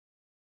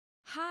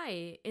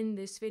Hi, in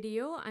this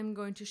video I'm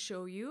going to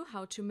show you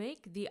how to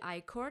make the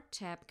I-cord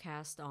tab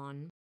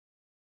cast-on.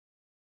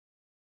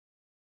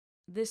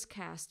 This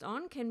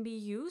cast-on can be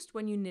used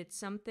when you knit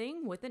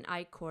something with an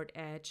I-cord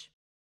edge.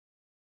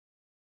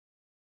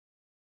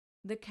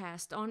 The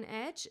cast-on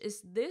edge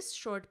is this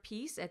short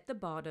piece at the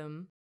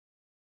bottom.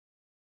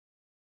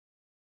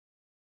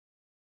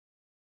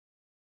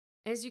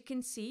 As you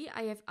can see,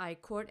 I have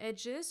I-cord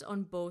edges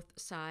on both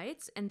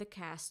sides and the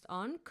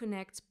cast-on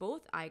connects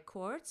both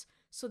I-cords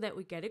so that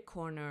we get a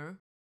corner.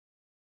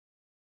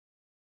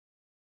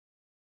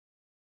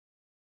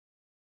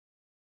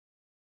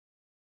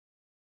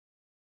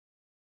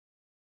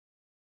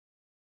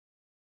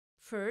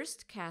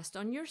 First, cast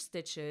on your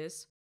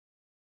stitches.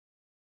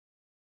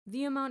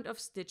 The amount of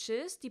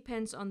stitches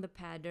depends on the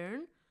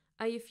pattern.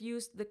 I have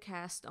used the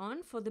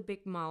cast-on for the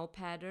Big Mall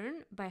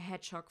pattern by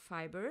Hedgehog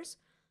Fibers,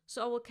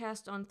 so I will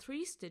cast on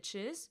 3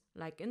 stitches,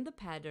 like in the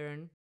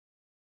pattern.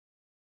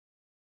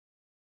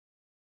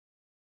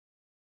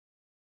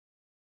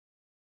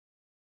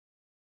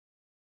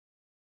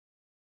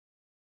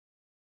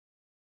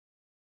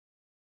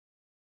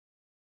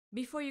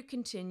 Before you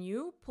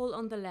continue, pull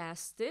on the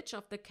last stitch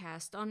of the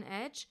cast-on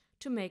edge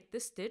to make the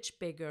stitch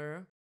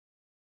bigger.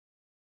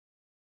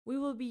 We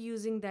will be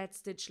using that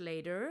stitch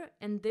later,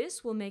 and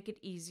this will make it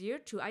easier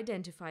to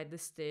identify the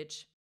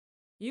stitch.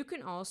 You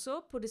can also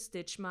put a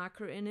stitch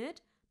marker in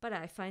it, but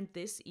I find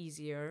this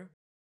easier.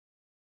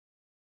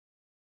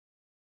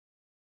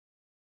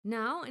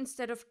 Now,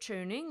 instead of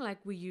turning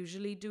like we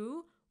usually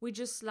do, we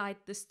just slide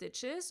the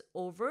stitches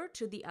over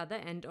to the other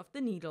end of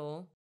the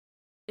needle.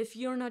 If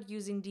you're not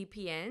using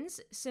DPNs,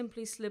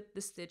 simply slip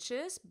the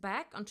stitches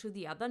back onto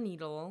the other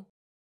needle.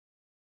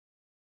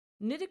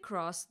 Knit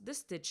across the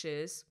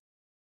stitches.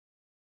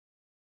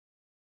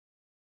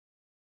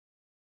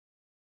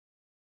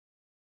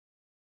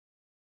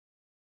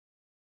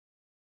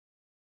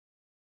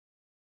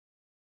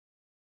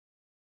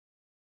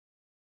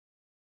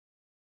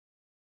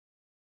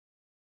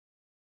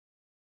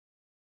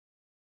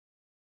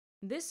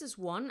 This is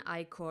one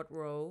I-cord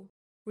row.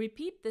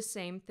 Repeat the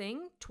same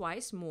thing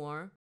twice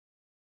more.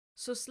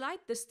 So slide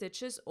the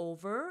stitches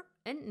over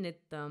and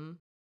knit them.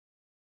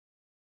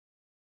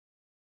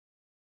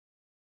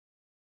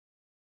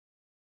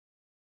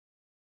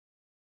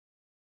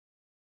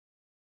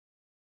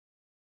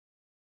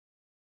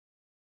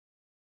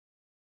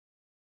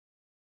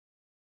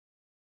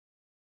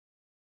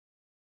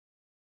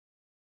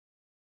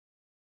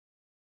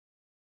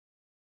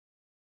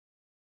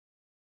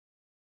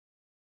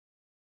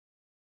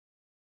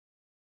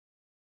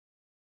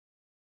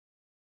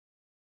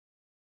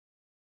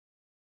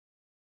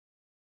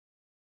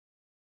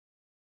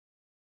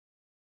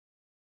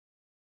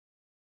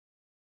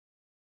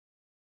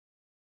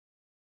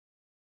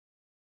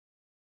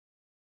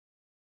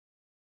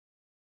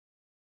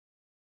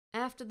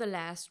 After the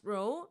last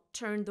row,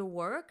 turn the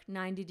work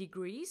 90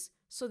 degrees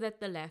so that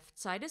the left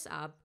side is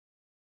up.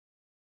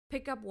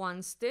 Pick up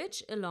one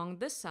stitch along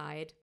the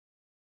side.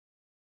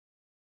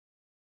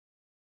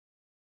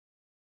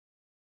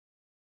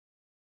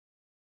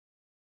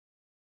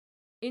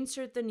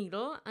 Insert the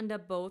needle under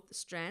both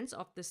strands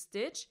of the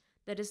stitch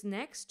that is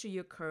next to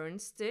your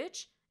current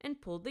stitch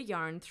and pull the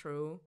yarn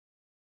through.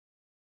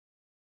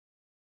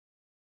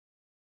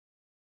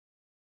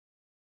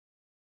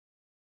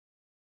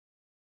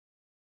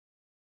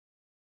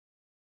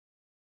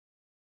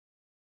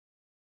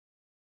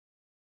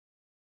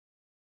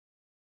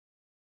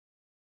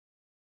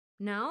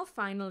 Now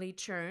finally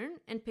turn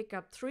and pick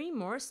up 3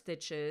 more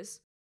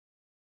stitches.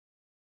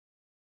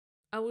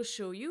 I will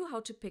show you how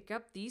to pick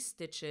up these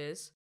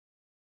stitches.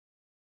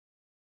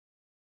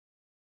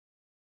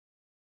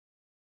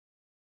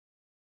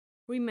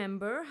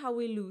 Remember how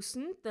we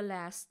loosened the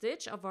last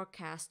stitch of our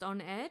cast-on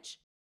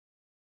edge?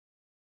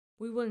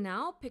 We will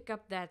now pick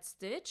up that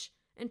stitch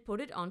and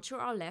put it onto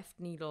our left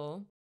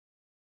needle.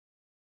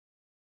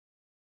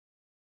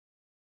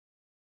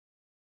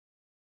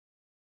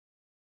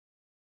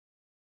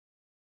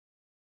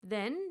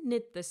 Then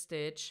knit the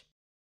stitch.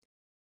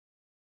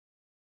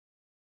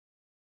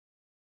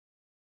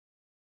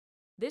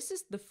 This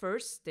is the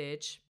first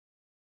stitch.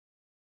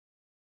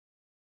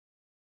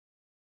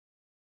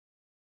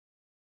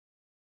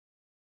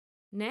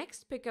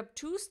 Next, pick up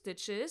 2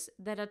 stitches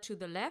that are to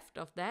the left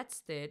of that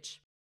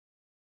stitch.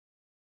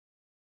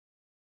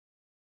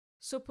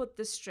 So put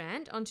the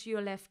strand onto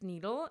your left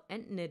needle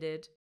and knit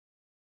it.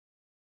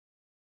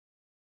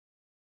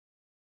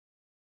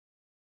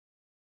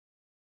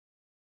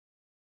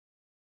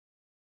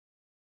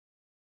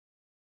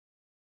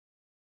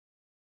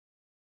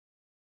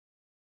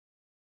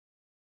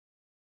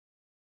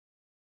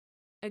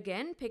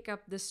 Again, pick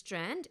up the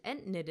strand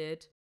and knit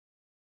it.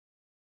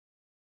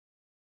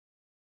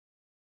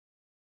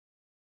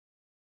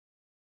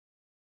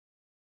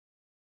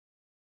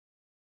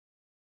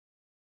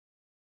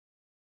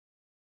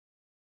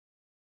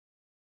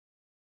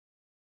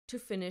 To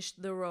finish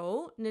the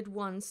row, knit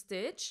 1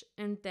 stitch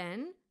and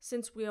then,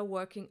 since we are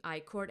working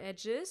I-cord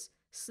edges,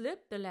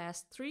 slip the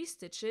last 3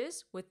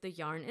 stitches with the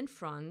yarn in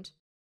front.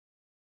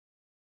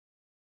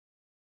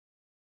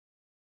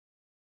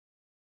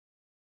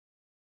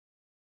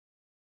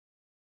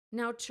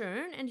 Now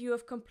turn and you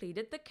have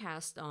completed the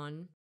cast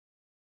on.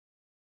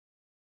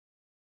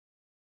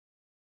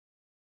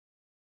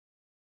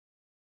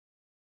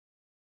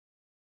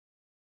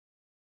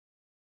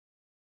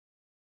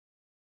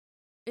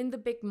 In the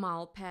big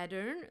mal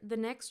pattern, the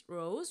next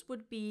rows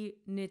would be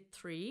knit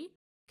 3,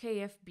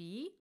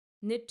 KFB,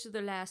 knit to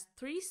the last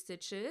 3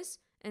 stitches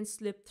and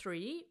slip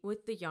 3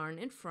 with the yarn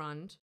in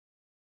front.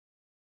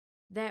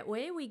 That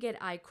way we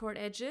get I-cord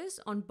edges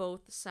on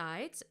both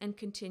sides and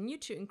continue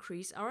to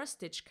increase our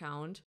stitch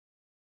count.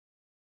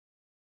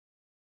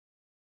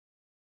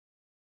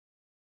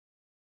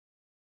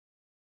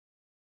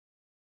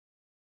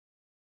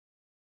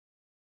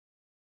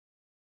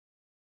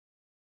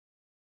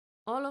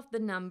 All of the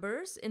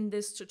numbers in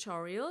this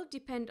tutorial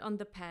depend on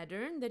the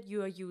pattern that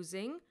you are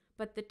using,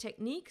 but the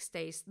technique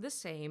stays the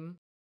same.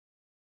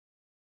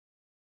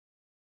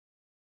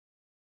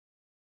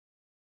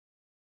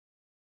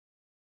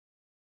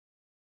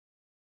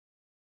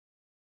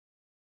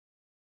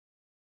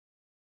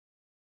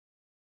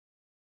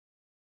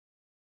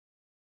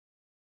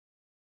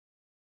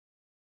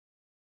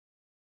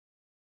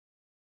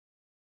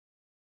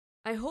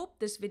 I hope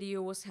this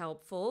video was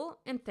helpful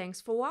and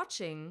thanks for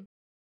watching.